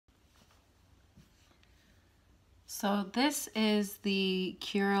So this is the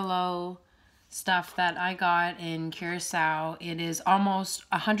Curaloe stuff that I got in Curaçao. It is almost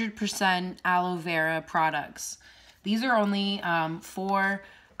 100% aloe vera products. These are only 4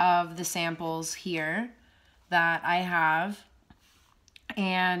 of the samples here that I have.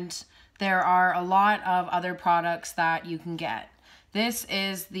 And there are a lot of other products that you can get. This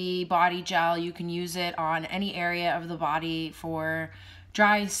is the body gel. You can use it on any area of the body for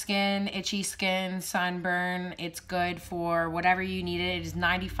dry skin, itchy skin, sunburn. It's good for whatever you need it. It is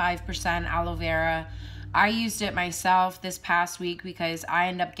 95% aloe vera. I used it myself this past week because I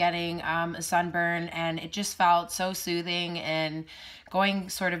ended up getting a sunburn, and it just felt so soothing and going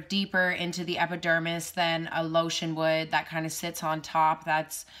sort of deeper into the epidermis than a lotion would that kind of sits on top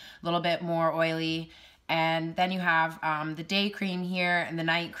that's a little bit more oily. And then you have the day cream here and the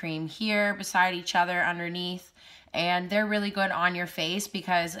night cream here beside each other underneath. And they're really good on your face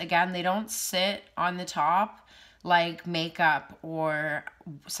because, again, they don't sit on the top like makeup or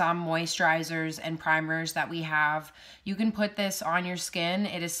some moisturizers and primers that we have. You can put this on your skin.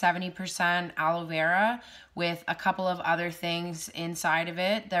 It is 70% aloe vera with a couple of other things inside of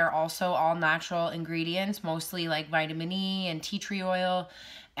it. They're also all natural ingredients, mostly like vitamin E and tea tree oil.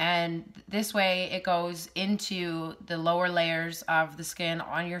 And this way it goes into the lower layers of the skin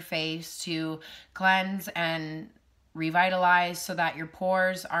on your face to cleanse and revitalize so that your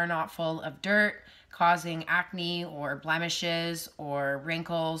pores are not full of dirt, causing acne or blemishes or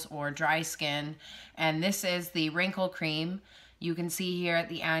wrinkles or dry skin. And this is the wrinkle cream you can see here at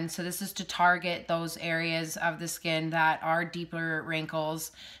the end. So this is to target those areas of the skin that are deeper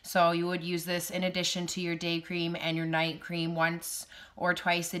wrinkles. So you would use this in addition to your day cream and your night cream once or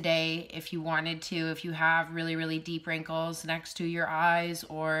twice a day if you wanted to, if you have really, really deep wrinkles next to your eyes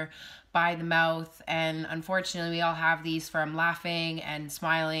or by the mouth. And unfortunately, we all have these from laughing and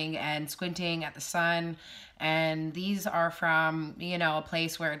smiling and squinting at the sun. And these are from, you know, a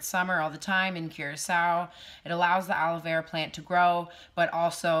place where it's summer all the time in Curaçao. It allows the aloe vera plant to grow, but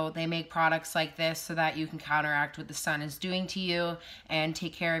also they make products like this so that you can counteract what the sun is doing to you and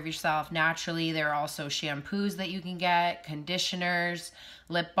take care of yourself naturally. There are also shampoos that you can get, conditioners,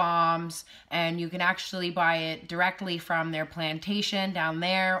 lip balms, and you can actually buy it directly from their plantation down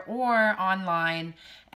there or online.